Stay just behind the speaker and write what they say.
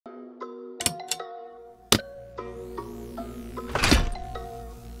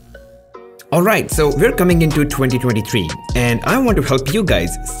Alright, so we're coming into 2023 and I want to help you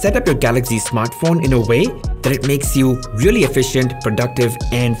guys set up your Galaxy smartphone in a way that it makes you really efficient, productive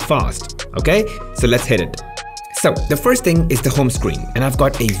and fast. Okay, so let's hit it. So the first thing is the home screen, and I've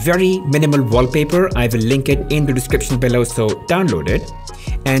got a very minimal wallpaper. I will link it in the description below, so download it.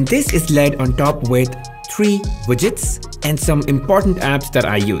 And this is laid on top with 3 widgets and some important apps that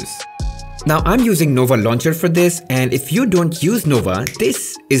I use. Now I'm using Nova Launcher for this, and if you don't use Nova,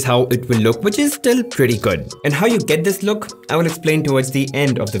 this is how it will look, which is still pretty good. And how you get this look, I will explain towards the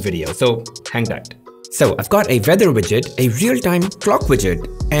end of the video, so hang tight. So I've got a weather widget, a real-time clock widget,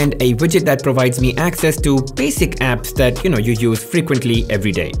 and a widget that provides me access to basic apps that you use frequently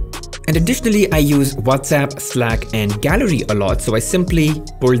every day. And additionally, I use WhatsApp, Slack, and Gallery a lot, so I simply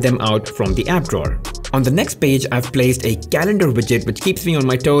pull them out from the app drawer. On the next page, I've placed a calendar widget which keeps me on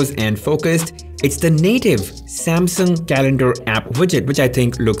my toes and focused. It's the native Samsung calendar app widget, which I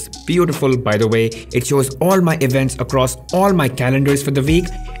think looks beautiful, by the way. It shows all my events across all my calendars for the week,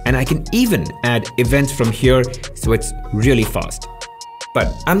 and I can even add events from here, so it's really fast.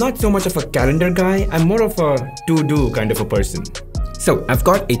 But I'm not so much of a calendar guy, I'm more of a to-do kind of a person. So I've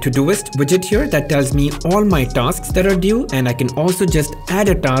got a Todoist widget here that tells me all my tasks that are due, and I can also just add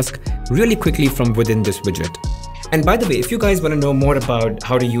a task really quickly from within this widget. And by the way, if you guys want to know more about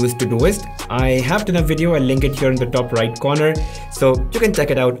how to use Todoist, I have done a video, I'll link it here in the top right corner, so you can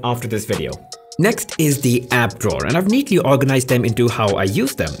check it out after this video. Next is the app drawer, and I've neatly organized them into how I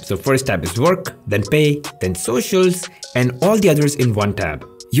use them. So first tab is work, then pay, then socials, and all the others in one tab.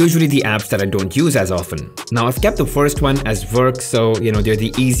 Usually the apps that I don't use as often. Now I've kept the first one as work, so they're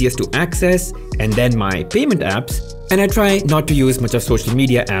the easiest to access, and then my payment apps, and I try not to use much of social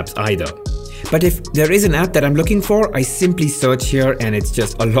media apps either. But if there is an app that I'm looking for, I simply search here and it's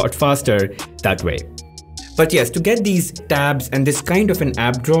just a lot faster that way. But yes, to get these tabs and this kind of an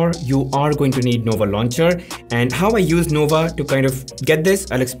app drawer, you are going to need Nova Launcher, and how I use Nova to kind of get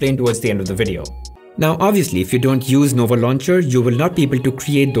this, I'll explain towards the end of the video. Now obviously, if you don't use Nova Launcher, you will not be able to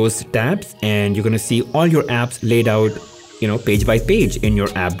create those tabs, and you're going to see all your apps laid out, page by page in your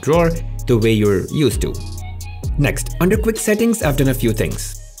app drawer the way you're used to. Next, under quick settings, I've done a few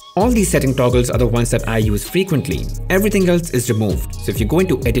things. All these setting toggles are the ones that I use frequently. Everything else is removed. So if you go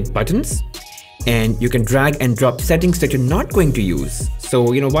into edit buttons, and you can drag and drop settings that you're not going to use.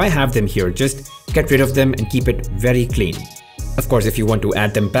 So why have them here? Just get rid of them and keep it very clean. Of course, if you want to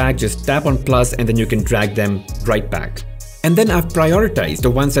add them back, just tap on plus and then you can drag them right back. And then I've prioritized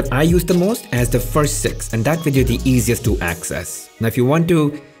the ones that I use the most as the first 6, and that way they're the easiest to access. Now if you want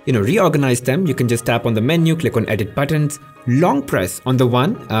to reorganize them, you can just tap on the menu, click on edit buttons, long press on the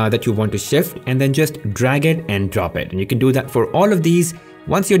one that you want to shift, and then just drag it and drop it. And you can do that for all of these.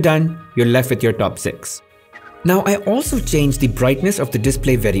 Once you're done, you're left with your top 6. Now I also change the brightness of the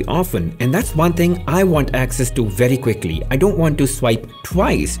display very often, and that's one thing I want access to very quickly. I don't want to swipe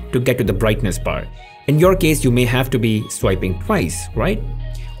twice to get to the brightness bar. In your case, you may have to be swiping twice, right?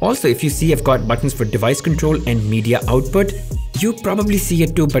 Also, if you see I've got buttons for device control and media output, you probably see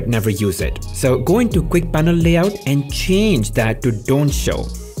it too but never use it. So go into quick panel layout and change that to don't show.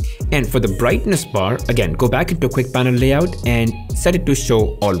 And for the brightness bar, again, go back into quick panel layout and set it to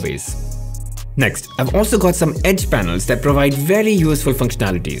show always. Next, I've also got some edge panels that provide very useful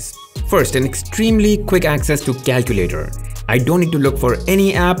functionalities. First, an extremely quick access to calculator. I don't need to look for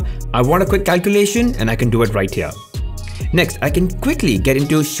any app. I want a quick calculation and I can do it right here. Next, I can quickly get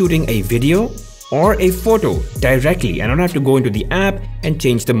into shooting a video or a photo directly. I don't have to go into the app and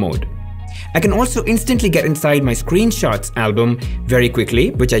change the mode. I can also instantly get inside my screenshots album very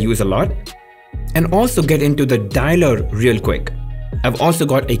quickly, which I use a lot, and also get into the dialer real quick. I've also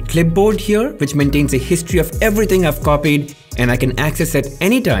got a clipboard here which maintains a history of everything I've copied, and I can access it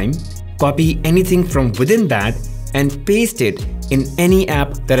anytime, copy anything from within that, and paste it in any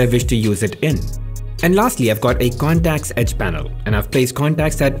app that I wish to use it in. And lastly, I've got a contacts edge panel, and I've placed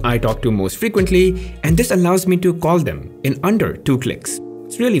contacts that I talk to most frequently, and this allows me to call them in under 2 clicks.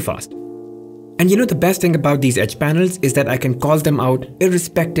 It's really fast. And the best thing about these edge panels is that I can call them out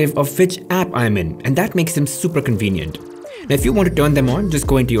irrespective of which app I'm in, and that makes them super convenient. Now if you want to turn them on, just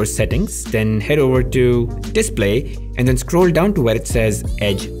go into your settings, then head over to display and then scroll down to where it says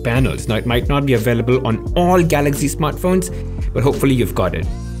edge panels. Now it might not be available on all Galaxy smartphones, but hopefully you've got it.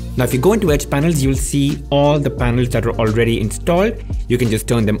 Now if you go into edge panels, you'll see all the panels that are already installed. You can just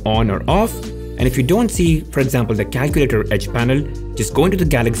turn them on or off. And if you don't see, for example, the calculator edge panel, just go into the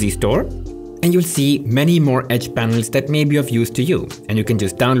Galaxy store and you'll see many more edge panels that may be of use to you, and you can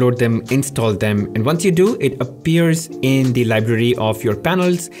just download them, install them, and once you do, it appears in the library of your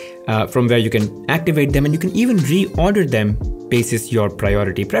panels from where you can activate them, and you can even reorder them basis your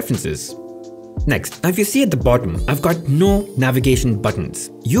priority preferences. Next, now if you see at the bottom, I've got no navigation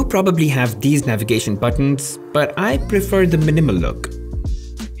buttons. You probably have these navigation buttons, but I prefer the minimal look.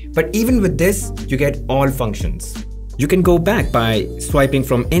 But even with this, you get all functions. You can go back by swiping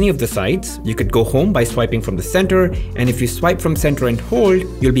from any of the sides. You could go home by swiping from the center. And if you swipe from center and hold,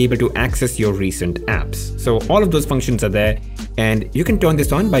 you'll be able to access your recent apps. So all of those functions are there. And you can turn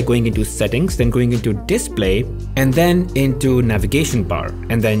this on by going into settings, then going into display, and then into navigation bar,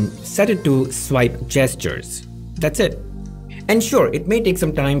 and then set it to swipe gestures. That's it. And sure, it may take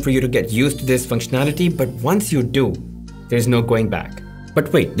some time for you to get used to this functionality, but once you do, there's no going back.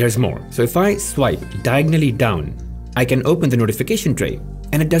 But wait, there's more. So if I swipe diagonally down, I can open the notification tray.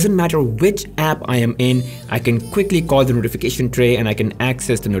 And it doesn't matter which app I am in, I can quickly call the notification tray and I can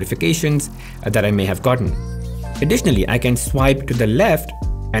access the notifications that I may have gotten. Additionally, I can swipe to the left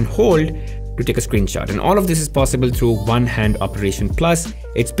and hold to take a screenshot. And all of this is possible through one hand operation. Plus,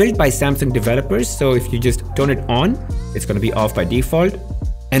 it's built by Samsung developers. So if you just turn it on, it's going to be off by default.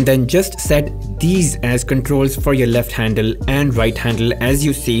 And then just set these as controls for your left handle and right handle as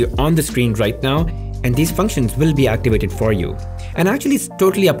you see on the screen right now. And these functions will be activated for you. And actually, it's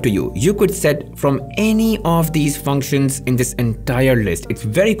totally up to you. You could set from any of these functions in this entire list. It's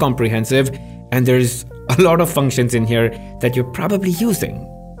very comprehensive and there's a lot of functions in here that you're probably using.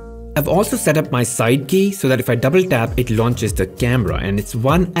 I've also set up my side key so that if I double tap, it launches the camera, and it's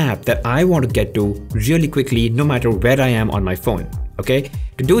one app that I want to get to really quickly no matter where I am on my phone. Okay,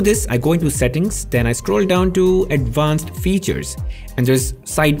 to do this, I go into settings, then I scroll down to advanced features, and there's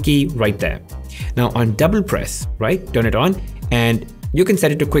side key right there. Now on double press, right, turn it on, and you can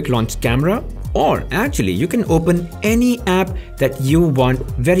set it to quick launch camera, or actually you can open any app that you want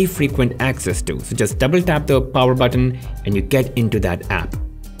very frequent access to. So just double tap the power button and you get into that app.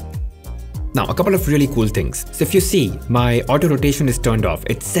 Now, a couple of really cool things. So if you see, my auto rotation is turned off.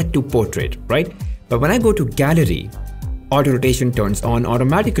 It's set to portrait, right? But when I go to gallery, auto rotation turns on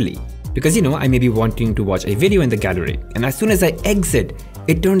automatically because, you know, I may be wanting to watch a video in the gallery. And as soon as I exit,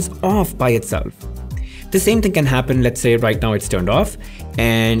 it turns off by itself. The same thing can happen. Let's say right now it's turned off,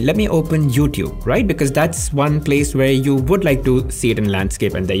 and let me open YouTube, right? Because that's one place where you would like to see it in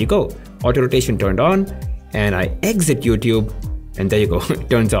landscape, and there you go. Auto rotation turned on, and I exit YouTube, and there you go, it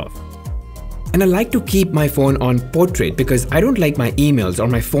turns off. And I like to keep my phone on portrait because I don't like my emails or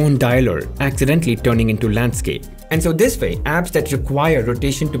my phone dialer accidentally turning into landscape. And so this way, apps that require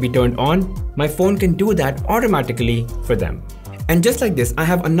rotation to be turned on, my phone can do that automatically for them. And just like this, I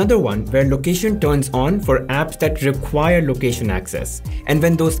have another one where location turns on for apps that require location access. And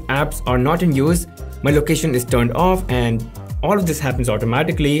when those apps are not in use, my location is turned off, and all of this happens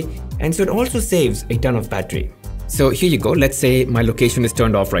automatically. And so it also saves a ton of battery. So here you go. Let's say my location is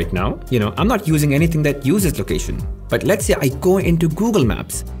turned off right now. You know, I'm not using anything that uses location. But let's say I go into Google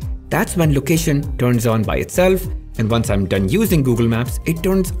Maps. That's when location turns on by itself. And once I'm done using Google Maps, it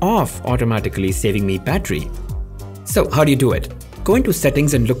turns off automatically, saving me battery. So how do you do it? Go into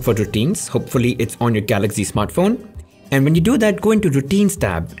settings and look for routines. Hopefully it's on your Galaxy smartphone. And when you do that, go into routines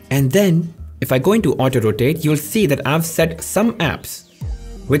tab. And then if I go into auto rotate, you'll see that I've set some apps,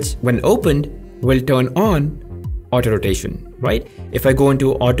 which when opened will turn on auto rotation, right? If I go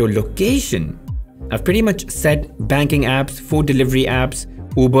into auto location, I've pretty much set banking apps, food delivery apps,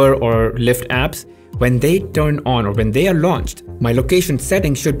 Uber or Lyft apps. When they turn on or when they are launched, my location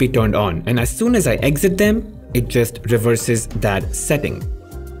setting should be turned on. And as soon as I exit them, it just reverses that setting.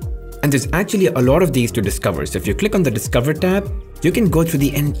 And there's actually a lot of these to discover. So if you click on the Discover tab, you can go through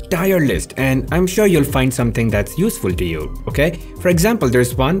the entire list, and I'm sure you'll find something that's useful to you, okay? For example,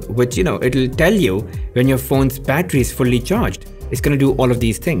 there's one which, you know, it'll tell you when your phone's battery is fully charged. It's gonna do all of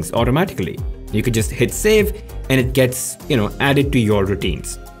these things automatically. You could just hit save and it gets, you know, added to your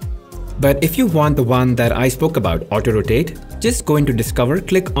routines. But if you want the one that I spoke about, auto rotate, just go into Discover,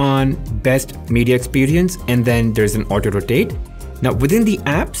 click on Best Media Experience, and then there's an auto rotate. Now within the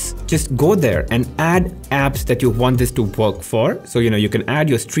apps, just go there and add apps that you want this to work for. So, you know, you can add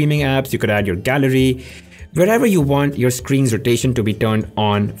your streaming apps, you could add your gallery, wherever you want your screen's rotation to be turned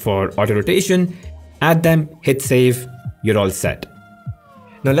on for auto rotation, add them, hit save, you're all set.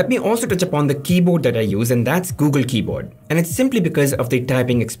 Now let me also touch upon the keyboard that I use, and that's Google Keyboard. And it's simply because of the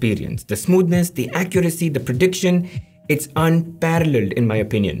typing experience, the smoothness, the accuracy, the prediction. It's unparalleled in my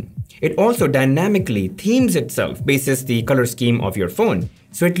opinion. It also dynamically themes itself basis the color scheme of your phone,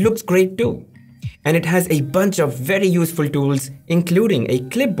 so it looks great too. And it has a bunch of very useful tools, including a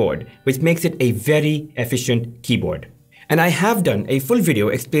clipboard, which makes it a very efficient keyboard. And I have done a full video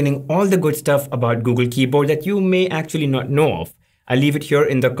explaining all the good stuff about Google Keyboard that you may actually not know of. I'll leave it here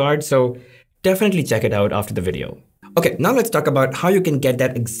in the card, so definitely check it out after the video. Okay, now let's talk about how you can get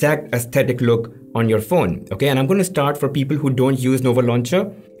that exact aesthetic look on your phone. Okay, and I'm going to start for people who don't use Nova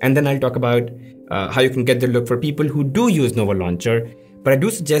Launcher, and then I'll talk about how you can get the look for people who do use Nova Launcher. But I do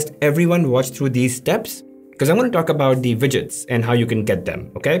suggest everyone watch through these steps because I'm going to talk about the widgets and how you can get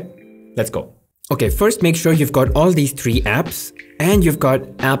them. Okay, let's go. Okay, first make sure you've got all these 3 apps and you've got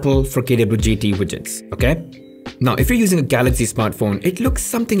Apple for KWGT widgets. Okay, now if you're using a Galaxy smartphone, it looks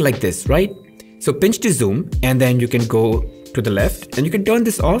something like this, right? So pinch to zoom and then you can go to the left and you can turn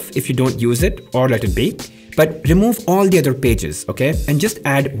this off if you don't use it or let it be, but remove all the other pages, okay? And just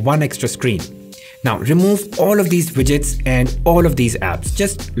add 1 extra screen. Now remove all of these widgets and all of these apps.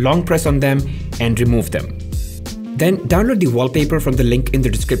 Just long press on them and remove them. Then download the wallpaper from the link in the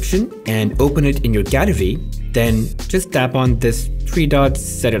description and open it in your gallery. Then just tap on this 3 dots,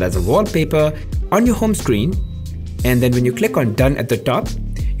 set it as a wallpaper on your home screen. And then when you click on done at the top,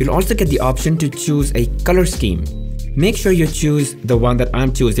 you'll also get the option to choose a color scheme. Make sure you choose the one that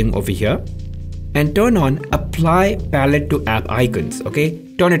I'm choosing over here and turn on apply palette to app icons. Okay,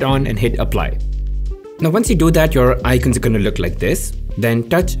 turn it on and hit apply. Now once you do that, your icons are going to look like this. Then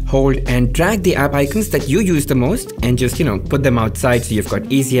touch, hold and drag the app icons that you use the most and just, put them outside so you've got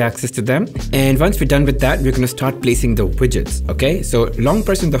easy access to them. And once we're done with that, we're going to start placing the widgets. Okay, so long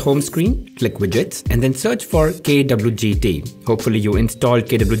press on the home screen, click widgets and then search for KWGT. Hopefully you installed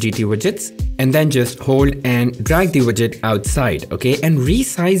KWGT widgets and then just hold and drag the widget outside. Okay, and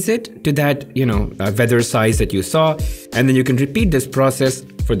resize it to that, weather size that you saw. And then you can repeat this process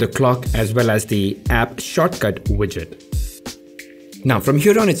for the clock as well as the app shortcut widget. Now from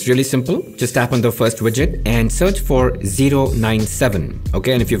here on, it's really simple. Just tap on the first widget and search for 097.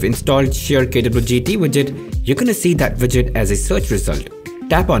 Okay, and if you've installed Share KWGT widget, you're going to see that widget as a search result.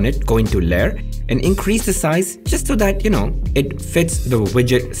 Tap on it, go into layer and increase the size just so that, it fits the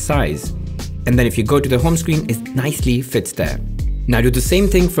widget size. And then if you go to the home screen, it nicely fits there. Now do the same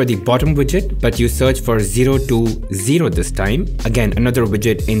thing for the bottom widget, but you search for 020 this time. Again, another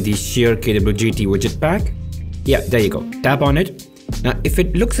widget in the Share KWGT widget pack. Yeah, there you go. Tap on it. Now, if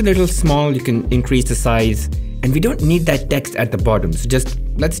it looks a little small, you can increase the size and we don't need that text at the bottom. So just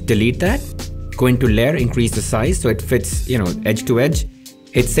let's delete that, go into layer, increase the size so it fits, edge to edge,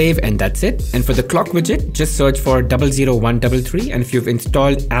 hit save and that's it. And for the clock widget, just search for 00133. And if you've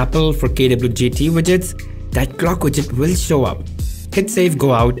installed Apple for KWGT widgets, that clock widget will show up. Hit save,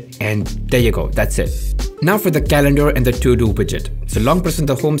 go out and there you go. That's it. Now for the calendar and the to-do widget. So long press on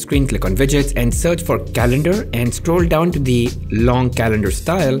the home screen, click on widgets and search for calendar and scroll down to the long calendar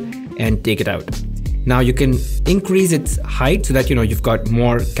style and take it out. Now you can increase its height so that you've got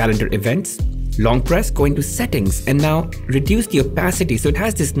more calendar events. Long press, go into settings and now reduce the opacity so it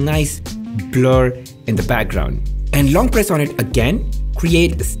has this nice blur in the background. And long press on it again,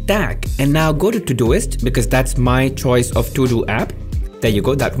 create a stack and now go to Todoist because that's my choice of to-do app. There you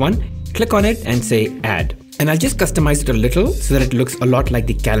go, that one. Click on it and say add. And I'll just customize it a little so that it looks a lot like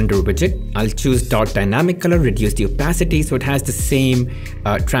the calendar widget. I'll choose dot dynamic color, reduce the opacity so it has the same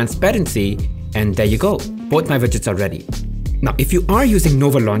transparency. And there you go. Both my widgets are ready. Now, if you are using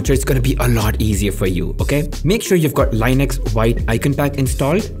Nova Launcher, it's going to be a lot easier for you. Okay, make sure you've got Linux White Icon Pack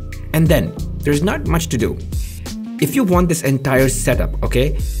installed. And then there's not much to do. If you want this entire setup,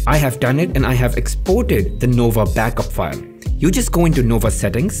 okay, I have done it and I have exported the Nova backup file. You just go into Nova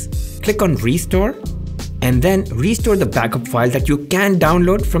settings, click on restore, and then restore the backup file that you can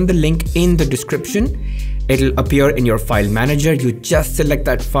download from the link in the description. It'll appear in your file manager. You just select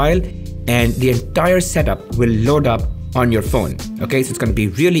that file and the entire setup will load up on your phone. Okay, so it's going to be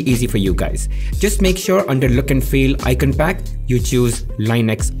really easy for you guys. Just make sure under look and feel icon pack, you choose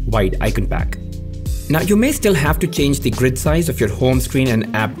Linux White Icon Pack. Now you may still have to change the grid size of your home screen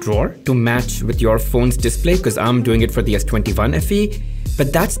and app drawer to match with your phone's display because I'm doing it for the S21 FE,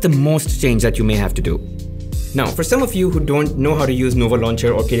 but that's the most change that you may have to do. Now for some of you who don't know how to use Nova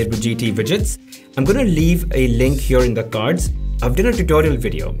Launcher or KWGT widgets, I'm going to leave a link here in the cards. I've done a tutorial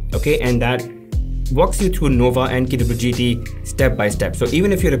video, okay, and that walks you through Nova and KWGT step by step. So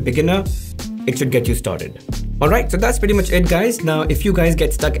even if you're a beginner, it should get you started. Alright, so that's pretty much it guys. Now if you guys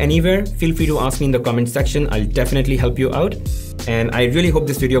get stuck anywhere, feel free to ask me in the comment section. I'll definitely help you out. And I really hope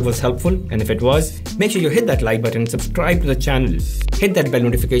this video was helpful. And if it was, make sure you hit that like button, subscribe to the channel, hit that bell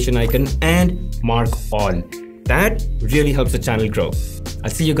notification icon and mark all. That really helps the channel grow. I'll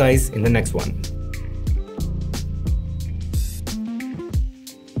see you guys in the next one.